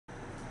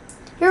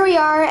Here we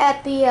are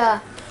at the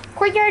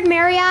Courtyard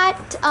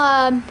Marriott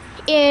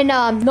in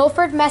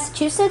Milford,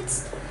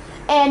 Massachusetts,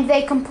 and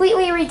they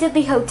completely redid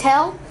the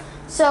hotel.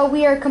 So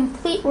we're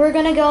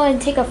gonna go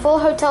and take a full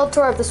hotel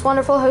tour of this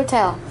wonderful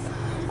hotel.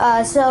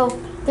 So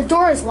the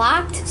door is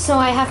locked, so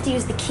I have to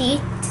use the key.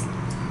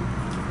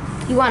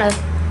 What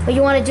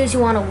you wanna do is you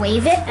wanna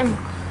wave it, and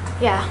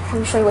yeah, let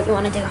me show you what you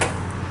wanna do.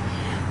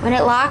 When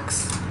it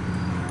locks,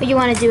 what you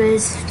wanna do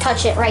is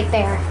touch it right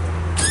there.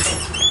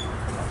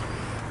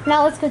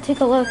 Now let's go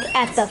take a look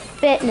at the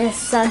fitness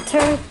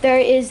center. There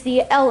is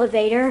the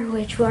elevator,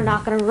 which we're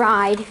not going to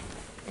ride.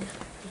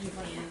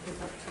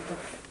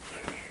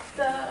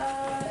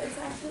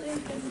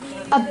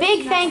 A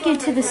big thank you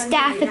to the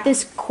staff at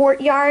this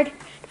Courtyard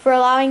for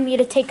allowing me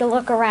to take a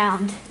look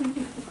around.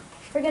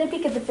 We're going to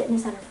peek at the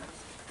fitness center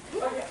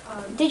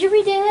first. Did you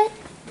redo it?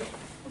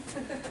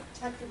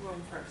 Check the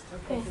room first.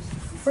 Okay.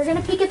 We're going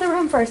to peek at the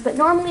room first, but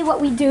normally what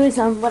we do is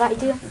what I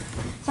do.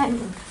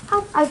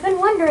 I've been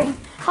wondering,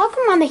 how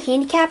come on the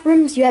handicap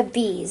rooms you have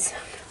these?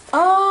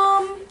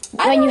 I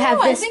don't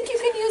know. I think you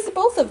can use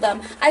both of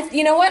them.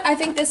 You know what? I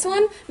think this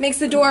one makes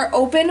the door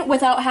open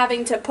without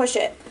having to push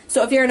it.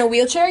 So if you're in a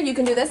wheelchair, you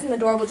can do this and the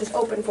door will just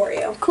open for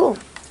you. Cool.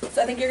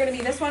 So I think you're going to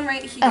be this one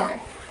right here. Oh.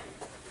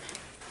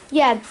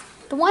 Yeah,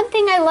 the one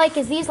thing I like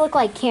is these look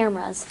like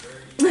cameras.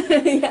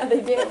 Yeah,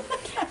 they do.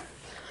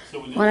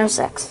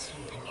 106.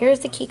 Here's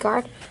the key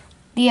card.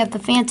 You have the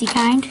fancy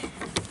kind.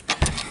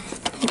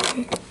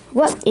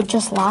 What? It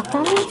just locked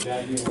on me?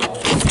 There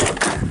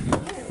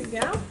we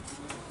go.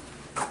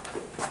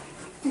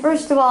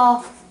 First of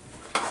all,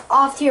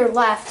 off to your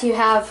left, you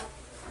have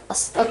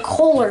a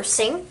Kohler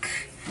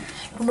sink.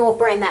 I don't know what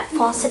brand that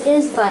faucet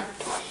is, but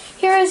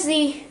here is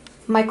the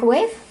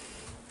microwave.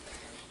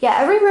 Yeah,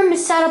 every room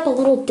is set up a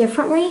little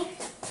differently.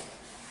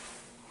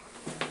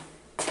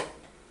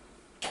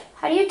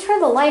 How do you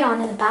turn the light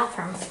on in the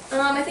bathroom?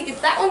 I think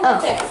it's that one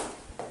right there.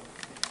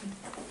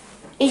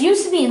 It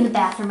used to be in the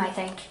bathroom, I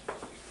think.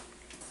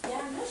 Yeah,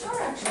 I'm not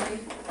sure actually.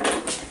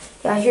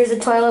 Yeah, here's a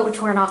toilet, which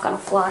we're not going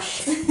to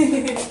flush.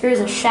 Here's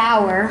a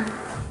shower.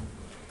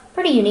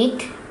 Pretty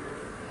unique.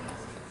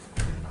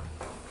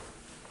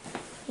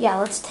 Yeah,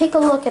 let's take a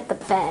look at the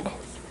bed.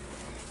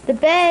 The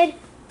bed,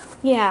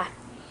 yeah.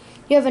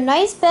 You have a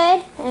nice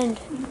bed and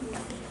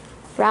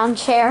round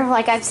chair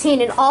like I've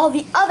seen in all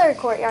the other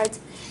courtyards.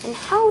 And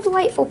how do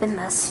I open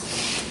this?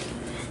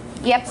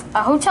 Yep,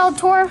 a hotel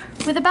tour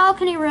with a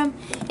balcony room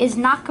is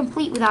not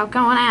complete without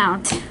going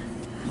out.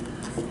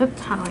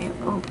 Oops, how do I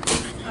open?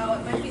 Oh,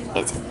 it might be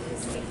locked.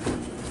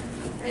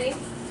 Ready?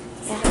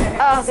 Yeah.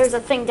 Oh, there's a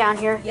thing down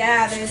here.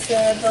 Yeah, there's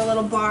the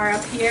little bar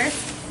up here.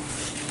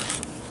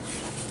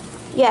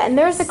 Yeah, and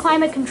there's the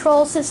climate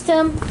control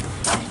system.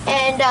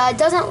 And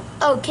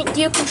do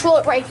you control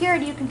it right here or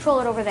do you control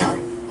it over there?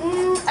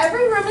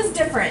 Every room is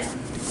different.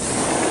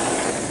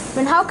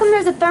 Then how come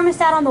there's a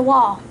thermostat on the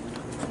wall?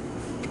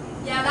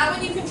 Yeah, that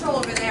one you control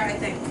over there, I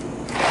think.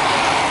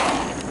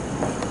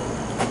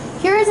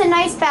 Here is a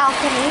nice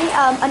balcony,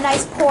 a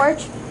nice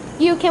porch.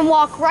 You can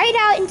walk right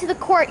out into the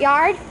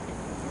courtyard.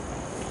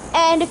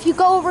 And if you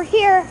go over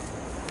here,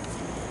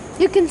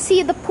 you can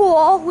see the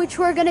pool, which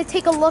we're going to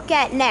take a look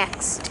at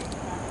next.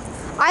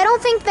 I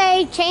don't think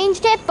they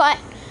changed it, but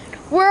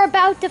we're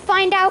about to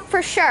find out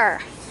for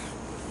sure.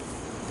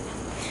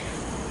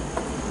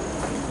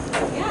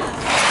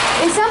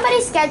 Yeah. Is somebody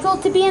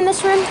scheduled to be in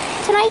this room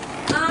tonight?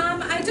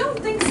 I don't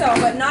think so,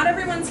 but not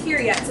everyone's here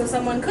yet, so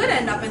someone could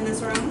end up in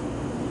this room.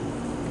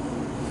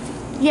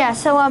 Yeah,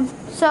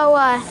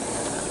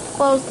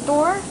 close the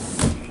door,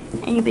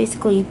 and you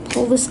basically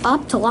pull this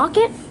up to lock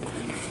it,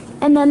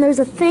 and then there's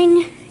a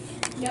thing.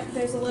 Yep,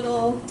 there's a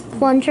little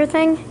plunger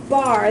thing.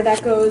 Bar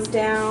that goes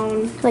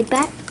down like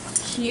that.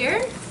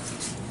 Here.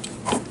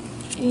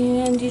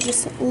 And you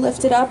just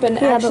lift it up and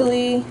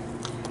actually,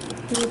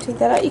 when you take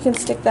that out, you can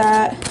stick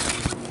that.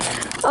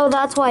 Oh,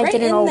 that's why it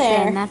didn't open.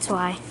 There. That's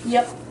why.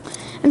 Yep.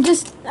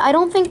 I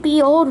don't think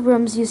the old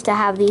rooms used to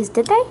have these,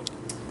 did they?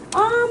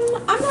 I'm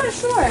not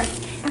sure.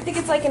 I think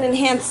it's like an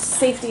enhanced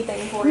safety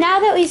thing for you. Now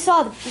that we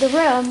saw the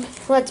room,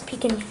 let's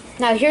peek in.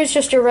 Now here's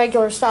just your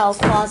regular style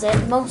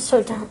closet. Most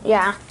hotel,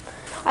 yeah.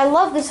 I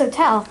love this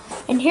hotel.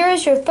 And here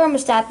is your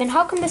thermostat. And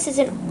how come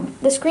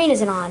the screen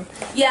isn't on?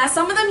 Yeah,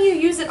 some of them you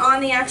use it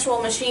on the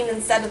actual machine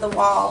instead of the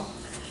wall.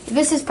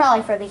 This is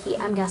probably for the heat,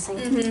 I'm guessing.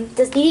 Mm-hmm.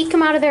 Does the heat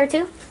come out of there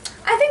too?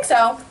 I think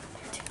so.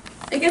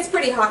 It gets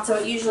pretty hot, so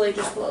it usually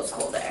just blows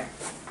cold air.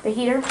 The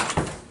heater?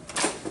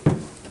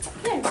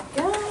 There we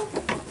go.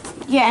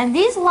 Yeah, and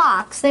these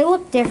locks, they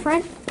look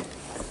different.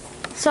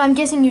 So I'm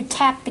guessing you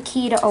tap the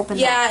key to open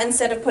them. Yeah,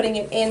 instead of putting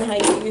it in how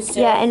you used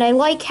to. Yeah, and I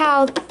like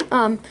how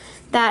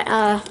that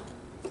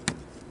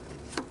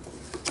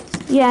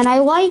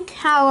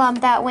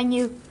when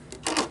you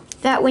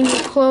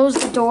close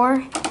the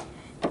door,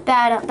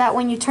 that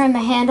when you turn the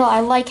handle, I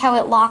like how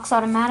it locks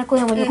automatically,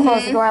 and when you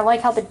close the door, I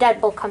like how the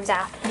deadbolt comes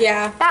out.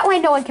 Yeah. That way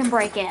no one can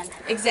break in.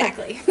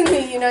 Exactly.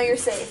 You know you're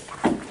safe.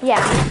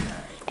 Yeah.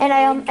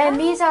 And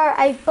these are,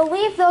 I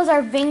believe those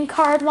are VIN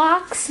card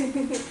locks.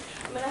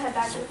 I'm gonna head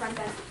back to the front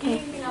desk.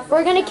 Okay.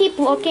 We're gonna keep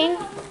looking.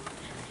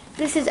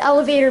 This is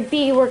elevator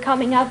B. We're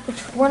coming up,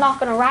 which we're not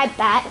gonna ride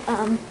that.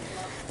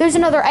 There's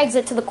another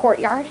exit to the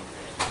courtyard.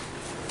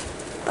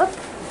 Oh,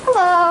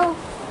 hello.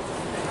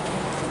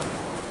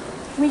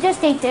 We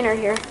just ate dinner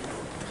here.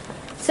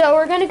 So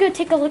we're gonna go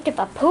take a look at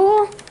the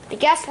pool, the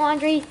guest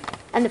laundry,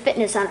 and the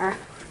fitness center.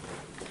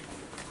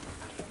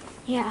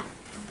 Yeah.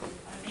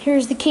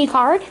 Here's the key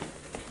card.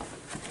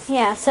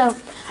 Yeah, so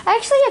I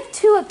actually have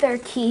 2 of their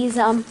keys.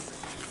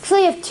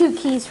 Actually I have 2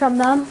 keys from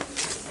them.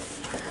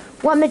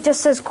 One that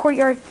just says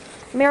Courtyard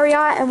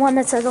Marriott and one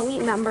that says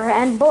Elite Member.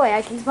 And boy,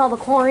 I can smell the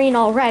chlorine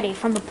already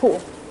from the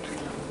pool.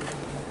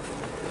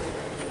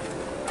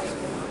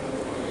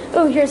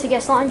 Oh, here's the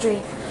guest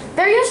laundry.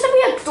 There used to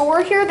be a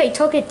door here. They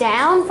took it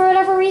down for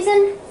whatever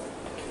reason.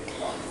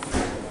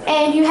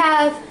 And you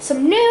have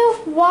some new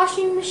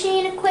washing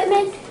machine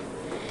equipment.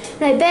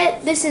 And I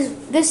bet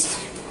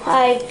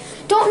I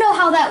don't know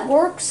how that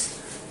works.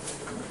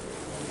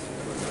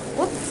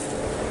 Whoops.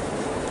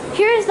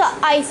 Here's the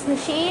ice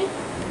machine.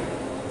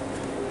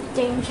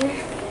 Danger.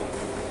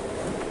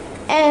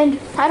 And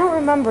I don't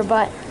remember,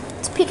 but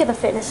let's peek at the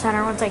fitness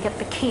center once I get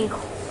the key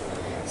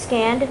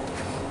scanned.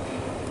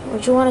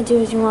 What you want to do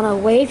is you want to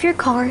wave your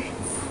card.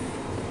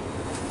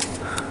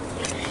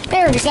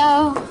 There we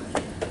go.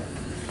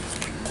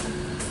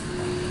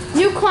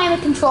 New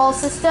climate control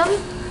system.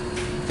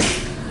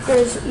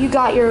 You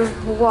got your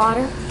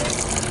water.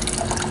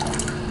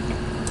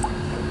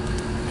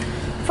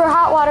 For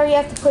hot water, you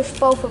have to push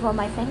both of them,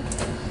 I think.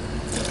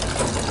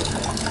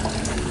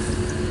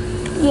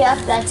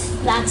 Yep,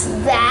 that's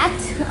that.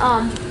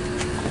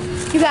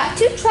 You got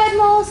 2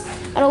 treadmills,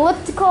 an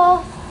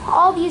elliptical,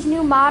 all these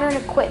new modern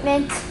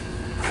equipment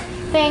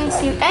things,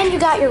 and you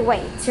got your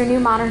weights, your new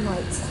modern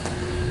weights.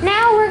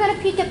 Now we're gonna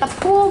peek at the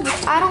pool,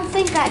 which I don't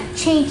think that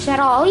changed at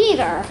all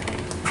either.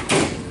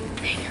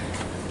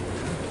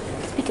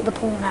 Let's peek at the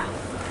pool now.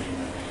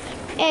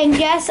 And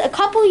yes, a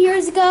couple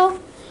years ago,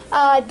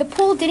 the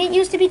pool didn't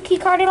used to be key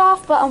carded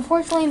off, but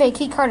unfortunately they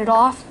key carded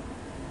off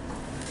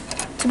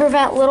to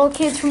prevent little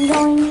kids from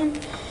going in,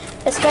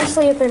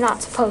 especially if they're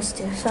not supposed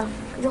to. So,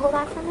 could you hold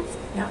that for a minute?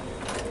 Yeah.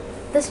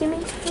 This you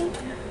mean?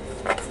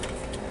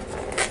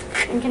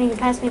 And can you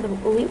pass me the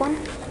elite one?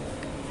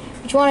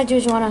 What you want to do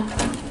is you want to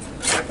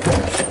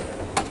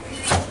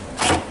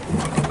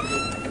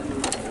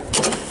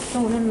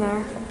throw it in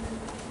there.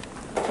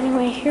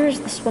 Anyway, here's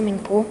the swimming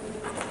pool.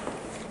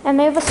 And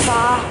they have a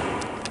spa.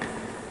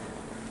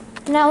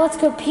 Now let's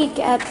go peek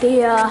at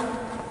the,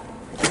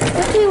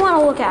 what do we want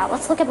to look at?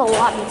 Let's look at the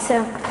lobby.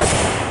 So,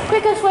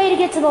 quickest way to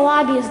get to the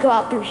lobby is go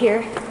out through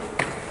here.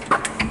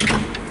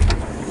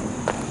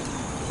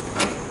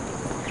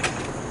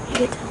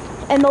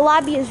 And the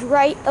lobby is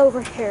right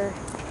over here.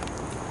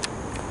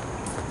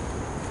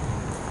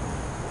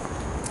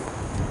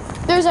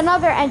 There's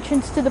another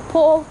entrance to the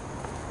pool,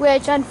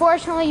 which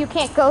unfortunately you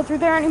can't go through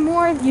there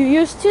anymore. You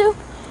used to,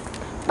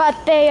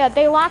 but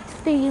they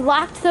locked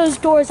those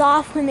doors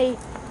off when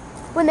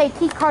they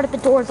key carded the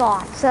doors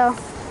off. So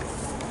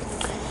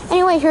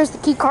anyway, here's the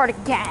key card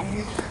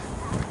again.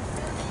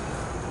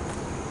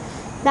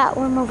 That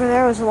one over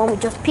there was the one we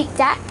just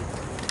peeked at.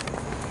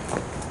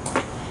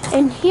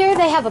 And here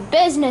they have a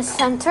business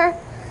center.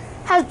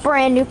 Has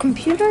brand new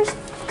computers.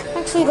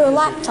 Actually, they're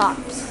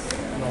laptops.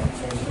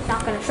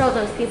 Not going to show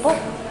those people.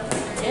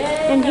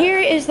 And here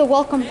is the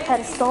welcome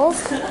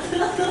pedestals.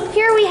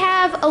 Here we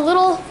have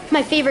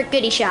my favorite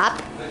goodie shop,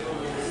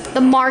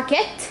 the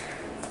market.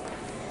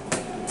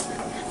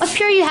 Up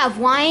here you have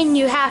wine,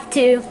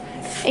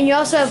 and you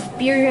also have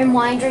beer and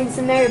wine drinks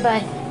in there,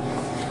 but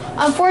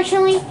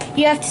unfortunately,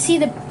 you have to see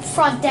the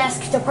front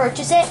desk to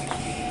purchase it.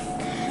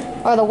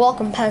 Or the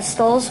welcome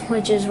pedestals,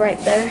 which is right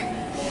there.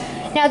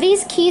 Now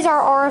these keys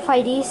are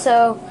RFID,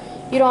 so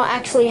you don't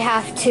actually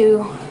have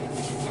to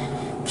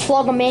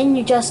plug them in,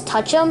 you just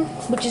touch them,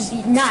 which is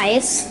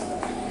nice.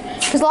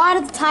 Because a lot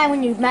of the time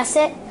when you mess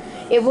it,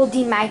 it will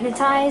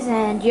demagnetize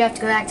and you have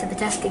to go back to the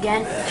desk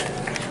again.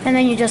 And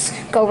then you just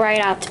go right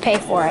out to pay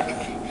for it.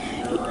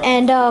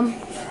 And,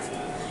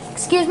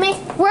 excuse me,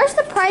 where's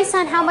the price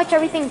on how much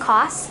everything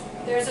costs?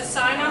 There's a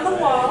sign on the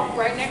wall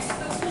right next to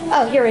the pool.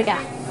 Oh, here we go.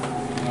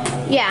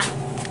 Yeah.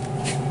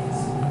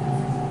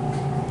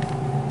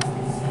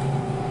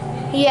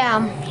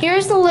 Yeah,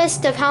 here's the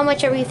list of how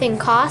much everything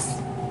costs.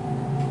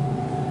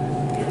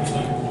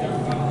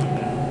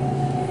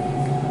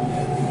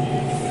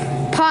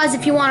 Pause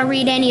if you want to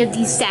read any of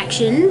these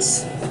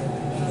sections.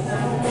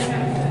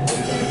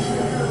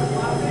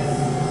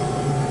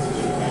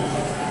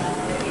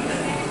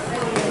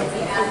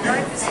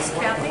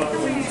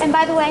 And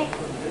by the way,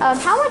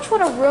 how much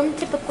would a room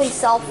typically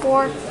sell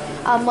for?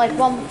 Like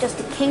one, just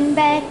a king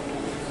bed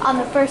on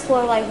the first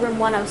floor, like room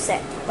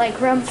 106. Like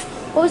room,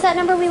 what was that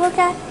number we looked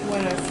at?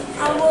 106.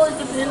 Well, it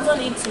depends on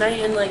each night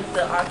and like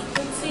the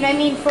occupancy. You know what I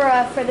mean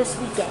for this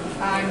weekend.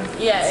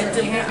 Yeah, it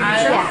depends.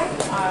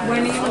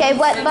 Yeah. Okay,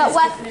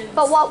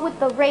 but what would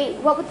the rate?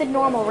 What would the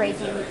normal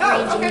ranging be?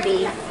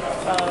 150,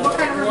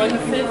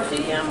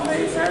 I'm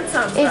pretty sure.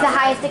 Is the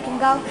highest it can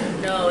go?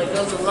 No, it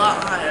goes a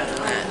lot higher than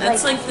that.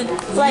 That's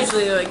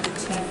usually like the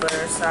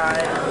cheaper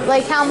side.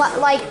 Like how much?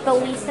 Like the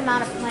least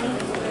amount of money?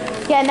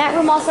 Yeah, and that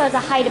room also has a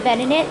hide bed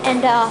in it,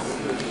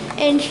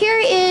 and here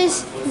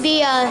is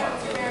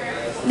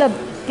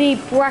the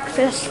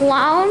breakfast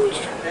lounge,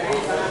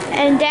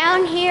 and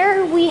down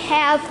here we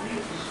have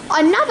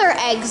another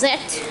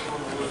exit.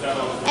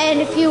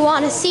 And if you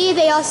want to see,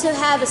 they also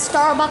have a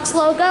Starbucks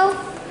logo.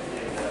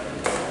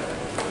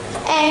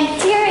 And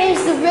here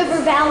is the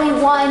River Valley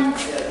 1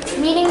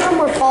 meeting room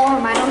or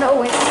ballroom. I don't know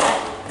which,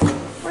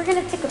 but we're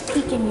gonna take a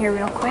peek in here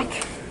real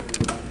quick.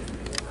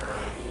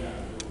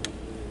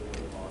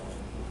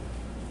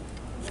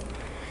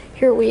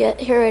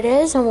 Here it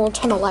is, and we'll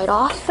turn the light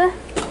off.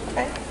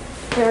 Okay.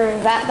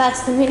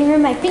 That's the meeting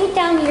room. I think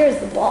down here is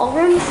the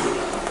ballroom.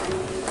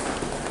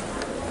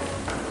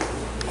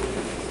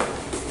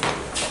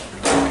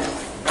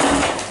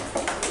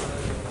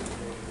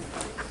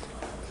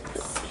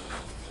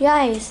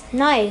 Guys,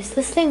 nice.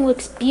 This thing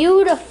looks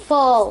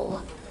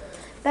beautiful.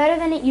 Better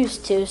than it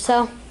used to.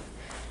 So,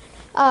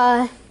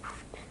 there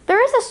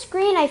is a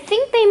screen. I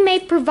think they may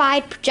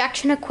provide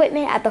projection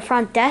equipment at the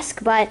front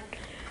desk, but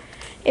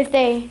if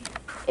they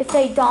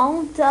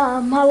don't, I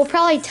will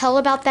probably tell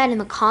about that in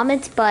the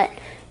comments, but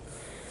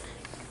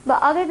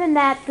other than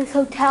that, this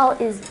hotel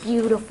is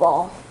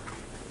beautiful.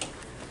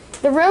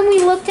 The room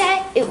we looked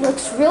at, it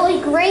looks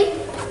really great.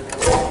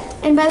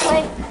 And by the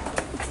way,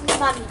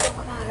 Mommy, don't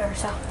come out here,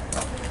 so.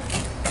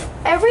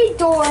 Every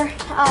door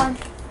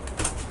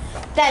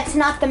that's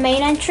not the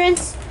main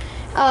entrance,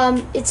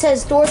 it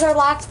says doors are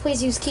locked,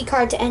 please use key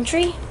card to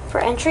entry,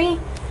 for entry.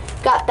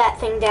 Got that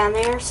thing down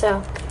there,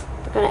 so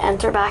we're gonna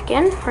enter back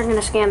in. We're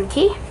gonna scan the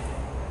key.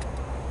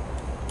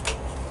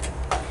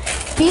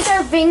 These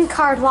are Ving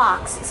card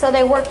locks, so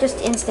they work just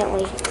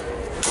instantly.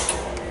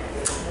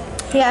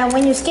 Yeah, and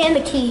when you scan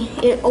the key,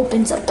 it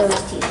opens up those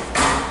keys.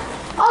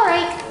 All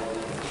right,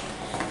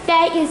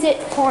 that is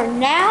it for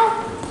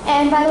now.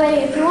 And by the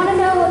way, if you want to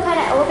know what kind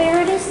of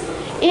elevator it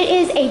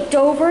is a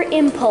Dover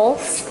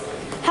Impulse.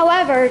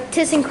 However,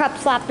 ThyssenKrupp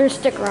slapped their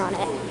sticker on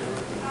it.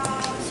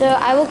 So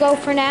I will go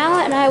for now,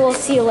 and I will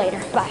see you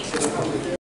later. Bye.